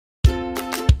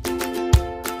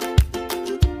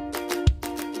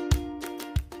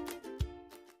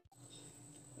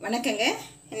வணக்கங்க.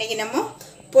 இன்றைக்கி நம்ம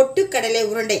பொட்டுக்கடலை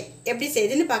உருண்டை எப்படி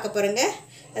செய்யுதுன்னு பார்க்க போகிறோங்க.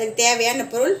 அதுக்கு தேவையான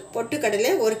பொருள்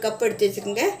பொட்டுக்கடலை 1 கப் எடுத்து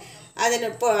வச்சுருக்கோங்க. அதில்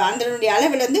அதனுடைய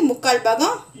அளவில் வந்து 3/4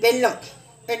 பாகம் வெல்லம்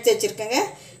எடுத்து வச்சுருக்கோங்க.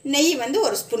 நெய் வந்து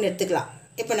 1 ஸ்பூன் எடுத்துக்கலாம்.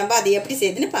 இப்போ நம்ம அது எப்படி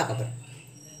செய்யுதுன்னு பார்க்க போகிறோம்.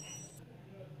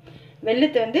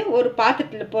 வெல்லத்தை வந்து ஒரு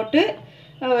பாத்திரத்தில் போட்டு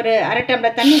ஒரு 1/2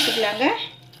 டம்ளர் தண்ணி ஊற்றிக்கலாங்க.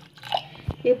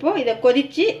 இப்போது இதை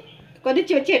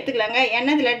கொதித்து வச்சு எடுத்துக்கலாங்க.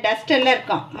 ஏன்னா இதில் டஸ்டெல்லாம்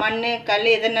இருக்கும், மண் கல்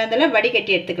இதெல்லாம்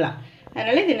வடிகட்டி எடுத்துக்கலாம்.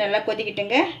 அதனால் இது நல்லா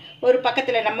கொதிக்கிட்டுங்க. ஒரு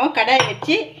பக்கத்தில் நம்ம கடாய்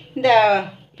வச்சு இந்த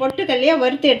பொட்டுக்கல்லையே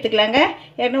வறுத்து எடுத்துக்கலாங்க.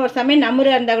 ஏன்னா ஒரு சமயம்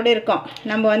நமுறாக இருந்தால் கூட இருக்கும்.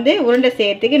 நம்ம வந்து உருண்டை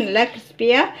செய்கிறதுக்கு நல்லா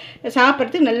கிறிஸ்பியாக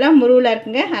சாப்பிட்றதுக்கு நல்லா முருவலாக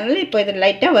இருக்குங்க. அதனால் இப்போ இதை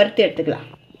லைட்டாக வறுத்து எடுத்துக்கலாம்.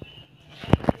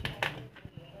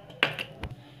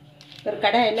 ஒரு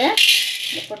கடாயில்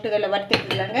இந்த பொட்டுக்கல்லை வறுத்து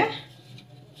எடுத்துக்கலாங்க.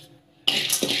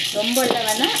 ரொம்ப இல்லை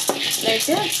வேணால்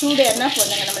லைட்டாக சூடு ஏறினா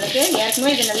போதுங்க. நம்மளுக்கு ஏற்கனவே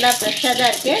இது நல்லா ஃப்ரெஷ்ஷாக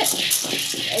தான் இருக்குது.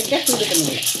 லைட்டாக சூடு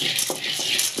பண்ணிக்கலாம்.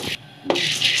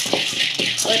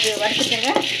 ஒரு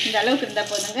வறுத்துக்கங்க. இந்த அளவுக்கு இருந்தால்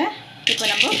போதுங்க. இப்போ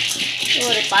நம்ம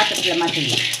ஒரு பாத்திரத்தில்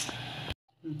மாற்றிக்கலாம்.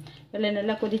 வெள்ளை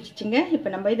நல்லா கொதிச்சிச்சுங்க.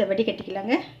 இப்போ நம்ம இதை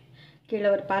வடிகட்டிக்கலாங்க. கீழே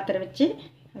ஒரு பாத்திரம் வச்சு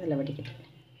அதில் வடிகட்டிக்கலாம்.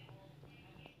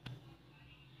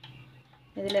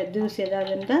 இதில் ஜூஸ்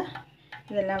ஏதாவது இருந்தால்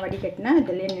இதெல்லாம் வடிகட்டினா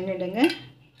இதிலே நின்றுடுங்க.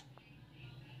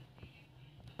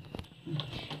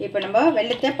 இப்போ நம்ம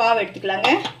வெல்லத்தை பாவு எடுத்துக்கலாங்க.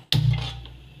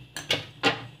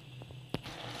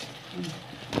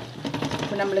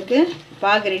 இப்போ நம்மளுக்கு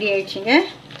பாகு ரெடி ஆயிடுச்சுங்க.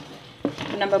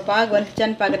 நம்ம பாகு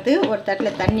வந்துச்சான்னு பார்க்கறதுக்கு ஒரு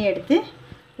தட்டில் தண்ணி எடுத்து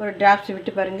ஒரு டிராப்ஸ்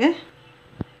விட்டு பாருங்கள்.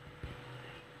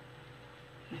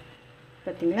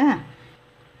 பார்த்தீங்களா?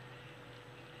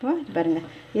 இப்போ பாருங்கள்,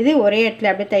 இது ஒரே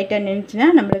இடத்துல அப்படியே டைட்டாக நின்றுச்சுன்னா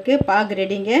நம்மளுக்கு பாகு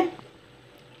ரெடிங்க.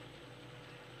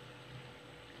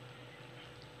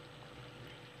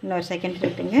 இன்னொரு செகண்ட்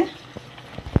விட்டுங்க.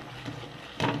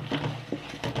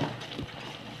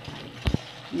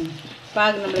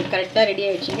 பாகு நம்மளுக்கு கரெக்டாக ரெடி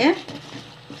ஆகிடுச்சுங்க.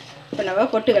 இப்போ நம்ம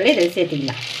பொட்டுக்கடலை இதில்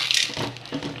சேர்த்துக்கலாம்.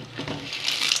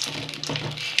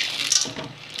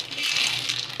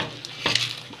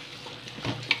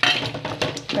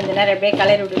 கொஞ்ச நேரம் அப்படியே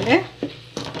கலரி விடுங்க.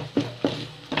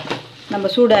 நம்ம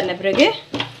சூடான பிறகு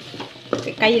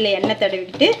கையில் எண்ணெய்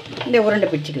தடவிக்கிட்டு இந்த உருண்டை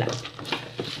பிடிச்சிக்கலாம்.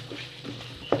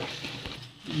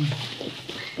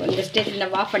 இந்த ஸ்டேஜில்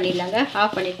நம்ம ஆஃப் பண்ணிடலாங்க.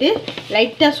 ஆஃப் பண்ணிவிட்டு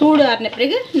லைட்டாக சூடு ஆறின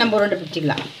பிறகு நம்ம உருண்டை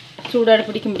பிடிச்சிக்கலாம். சூடாடு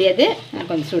பிடிக்க முடியாது,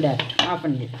 கொஞ்சம் சூடாக ஆஃப்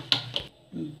பண்ணிடலாம்.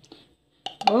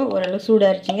 இப்போது ஓரளவு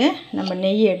சூடாகிடுச்சிங்க. நம்ம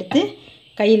நெய் எடுத்து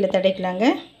கையில் தடைக்கலாங்க.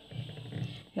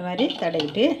 இந்த மாதிரி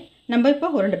தடைக்கிட்டு நம்ம இப்போ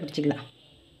உருண்டை பிடிச்சிக்கலாம்.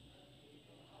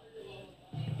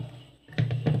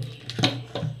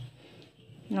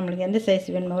 நம்மளுக்கு எந்த சைஸ்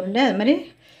வேணுமோ உருண்டை அது மாதிரி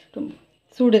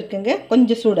சூடு இருக்குங்க.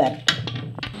 கொஞ்சம் சூடாக இருக்குது.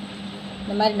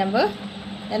 இந்த மாதிரி நம்ம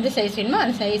எந்த சைஸ் வேணுமோ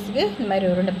அந்த சைஸுக்கு இந்த மாதிரி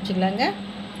உருண்டை பிடிச்சிக்கலாங்க.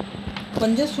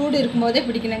 கொஞ்சம் சூடு இருக்கும்போதே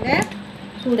பிடிக்கணுங்க.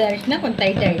 சூடு ஆகிடுச்சுன்னா கொஞ்சம்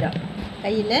டைட் ஆகிடும்.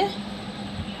 கையில்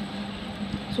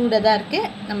சூடாக தான்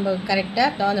இருக்குது. நம்ம கரெக்டாக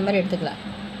தகுந்த மாதிரி எடுத்துக்கலாம்.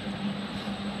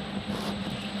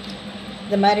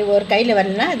 இந்த மாதிரி ஒரு கையில்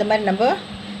வரலன்னா இந்த மாதிரி நம்ம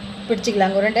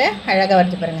பிடிச்சிக்கலாங்க. உருண்டை அழகாக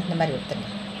வருது பாருங்கள். இந்த மாதிரி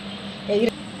எடுத்துக்கலாம்.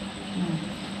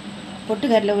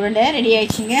 பொட்டுக்கடலை உருண்டை ரெடி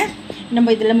ஆகிடுச்சிங்க.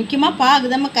 நம்ம இதில் முக்கியமாக பாகு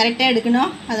தான் கரெக்டாக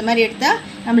எடுக்கணும். அது மாதிரி எடுத்தால்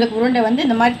நம்மளுக்கு உருண்டை வந்து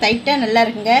இந்த மாதிரி டைட்டாக நல்லா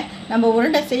இருக்குங்க. நம்ம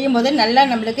உருண்டை செய்யும் போது நல்லா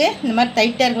நம்மளுக்கு இந்த மாதிரி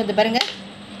டைட்டாக இருக்கும். இது பாருங்கள்,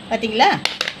 பார்த்தீங்களா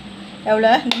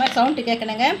எவ்வளோ இந்த மாதிரி சவுண்டு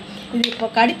கேட்கணுங்க. இது இப்போ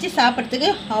கடித்து சாப்பிட்றதுக்கு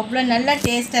அவ்வளோ நல்லா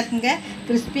டேஸ்ட்டாக இருக்குங்க.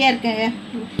 கிறிஸ்பியாக இருக்குங்க.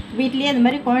 வீட்லேயே அந்த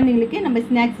மாதிரி குழந்தைங்களுக்கு நம்ம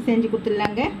ஸ்நாக்ஸ் செஞ்சு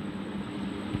கொடுத்துடலாங்க.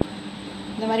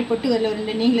 இந்த மாதிரி பொட்டுக்கடலை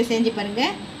உருண்டை நீங்களே செஞ்சு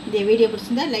பாருங்கள். இந்த வீடியோ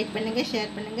பிடிச்சிருந்தா லைக் பண்ணுங்கள்,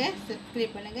 ஷேர் பண்ணுங்கள்,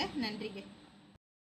 சப்ஸ்கிரைப் பண்ணுங்கள். நன்றிங்க.